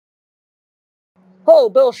Hello,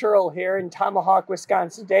 Bill Sherrill here in Tomahawk,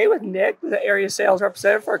 Wisconsin today with Nick, the area sales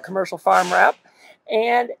representative for a commercial farm rep.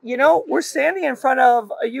 And, you know, we're standing in front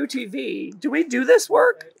of a UTV. Do we do this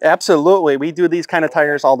work? Absolutely. We do these kind of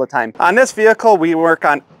tires all the time. On this vehicle, we work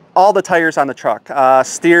on all the tires on the truck.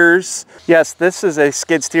 Steers. Yes, this is a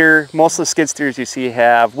skid steer. Most of the skid steers you see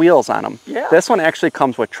have wheels on them. Yeah. This one actually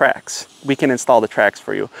comes with tracks. We can install the tracks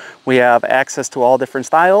for you. We have access to all different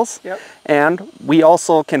styles. Yep. And we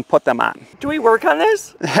also can put them on. Do we work on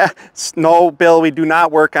this? No, Bill, we do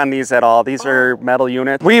not work on these at all. These are metal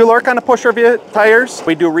units. We work on the pusher tires.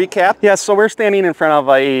 We do recap. Yes, so we're standing in front of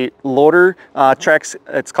a loader tracks.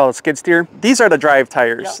 It's called a skid steer. These are the drive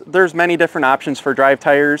tires. Yep. There's many different options for drive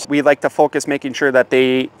tires. We like to focus making sure that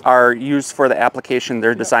they are used for the application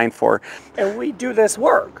they're designed for. And we do this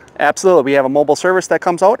work. Absolutely. We have a mobile service that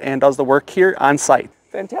comes out and does the work here on site.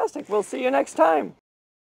 Fantastic. We'll see you next time.